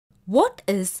What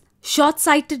is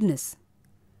short-sightedness?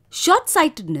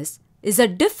 Short-sightedness is a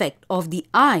defect of the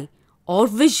eye or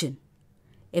vision.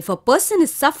 If a person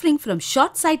is suffering from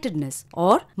short-sightedness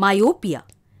or myopia,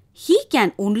 he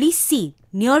can only see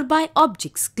nearby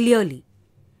objects clearly.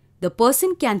 The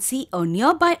person can see a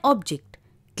nearby object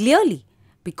clearly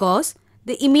because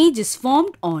the image is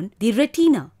formed on the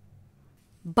retina.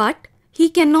 But he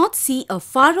cannot see a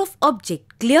far-off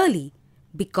object clearly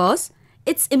because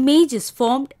its image is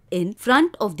formed in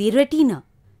front of the retina.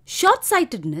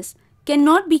 Short-sightedness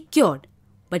cannot be cured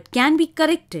but can be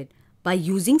corrected by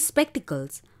using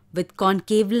spectacles with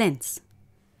concave lens.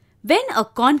 When a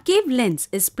concave lens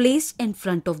is placed in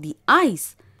front of the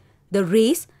eyes, the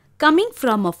rays coming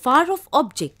from a far-off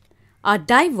object are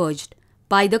diverged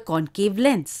by the concave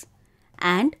lens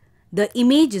and the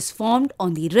image is formed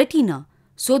on the retina,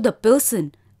 so the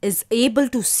person is able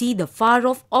to see the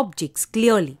far-off objects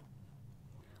clearly.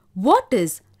 What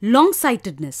is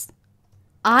long-sightedness?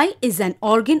 Eye is an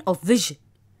organ of vision.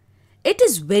 It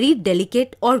is very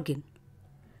delicate organ.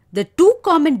 The two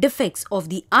common defects of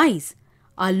the eyes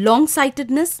are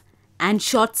long-sightedness and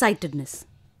short-sightedness.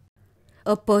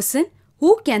 A person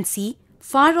who can see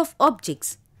far-off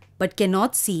objects but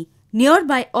cannot see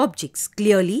nearby objects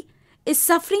clearly is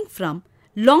suffering from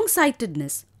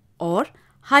long-sightedness or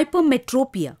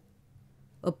hypermetropia.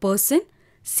 A person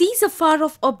sees a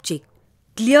far-off object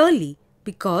clearly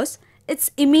because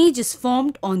its image is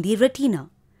formed on the retina,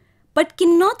 but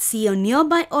cannot see a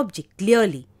nearby object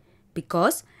clearly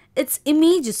because its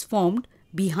image is formed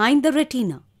behind the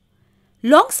retina.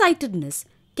 Long-sightedness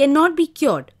cannot be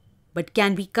cured but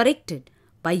can be corrected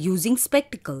by using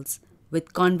spectacles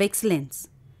with convex lens.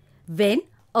 When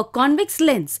a convex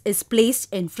lens is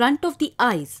placed in front of the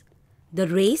eyes, the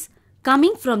rays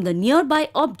coming from the nearby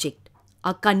object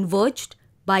are converged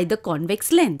by the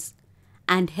convex lens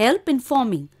and help in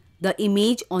forming the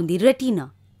image on the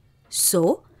retina.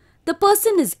 So, the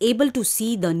person is able to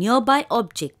see the nearby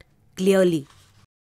object clearly.